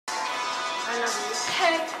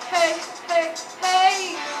Hey, hey, hey,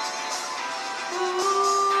 hey.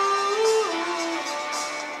 Ooh.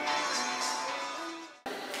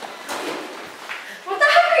 What the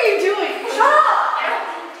heck are you doing? Shut up!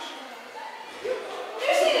 You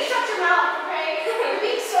just need to shut your mouth, okay? You're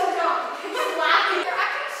being so dumb. You're just laughing. You're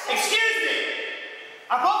acting so... Excuse me!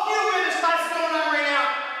 Are both of you aware this class is going on right now?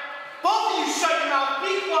 Both of you shut your mouth,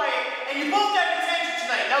 be quiet, and you both have attention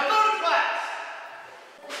tonight. Now go to class!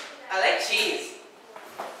 I like cheese.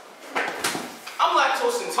 I'm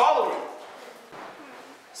lactose intolerant.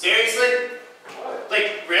 Seriously?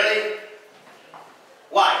 Like, really?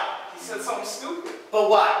 Why? He said something stupid. But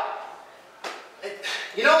why?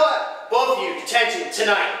 You know what? Both of you, attention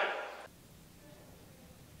tonight.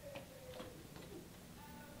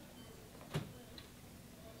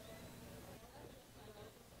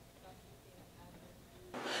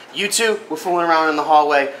 You two were fooling around in the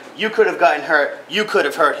hallway. You could have gotten hurt. You could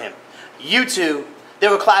have hurt him. You two,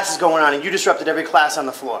 there were classes going on and you disrupted every class on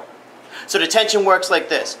the floor. So detention works like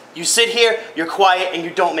this. You sit here, you're quiet, and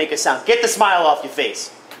you don't make a sound. Get the smile off your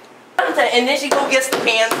face. And then she go get the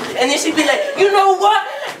pants, and then she be like, you know what?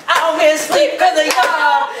 I don't get sleep because of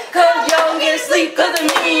y'all, because y'all don't get sleep because of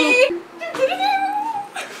me.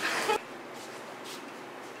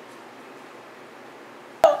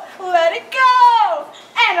 Let it go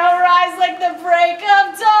and arise like the break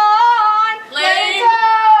of dawn. Let it go.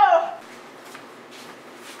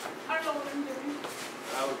 I don't know what I'm doing.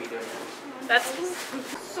 I would be doing that. That's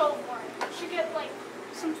so boring. You should get like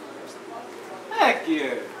some food or something. Heck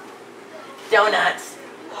yeah. Donuts.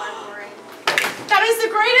 That is the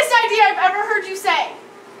greatest idea I've ever heard you say.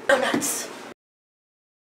 Donuts.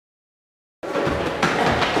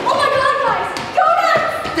 Oh my god, guys!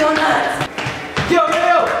 Donuts! Donuts. Yo, yo,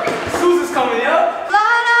 yo. Susan's coming, yo. La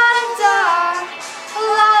la da,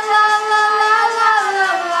 la la la la la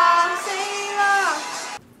la la, say la.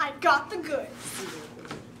 I got the goods.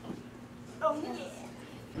 Oh yeah.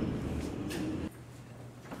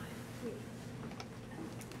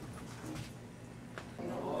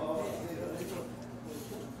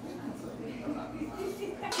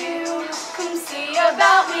 You come see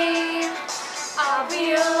about me. I'll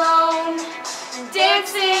be alone and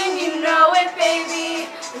dancing, you know it, baby.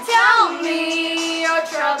 Tell me your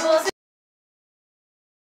troubles.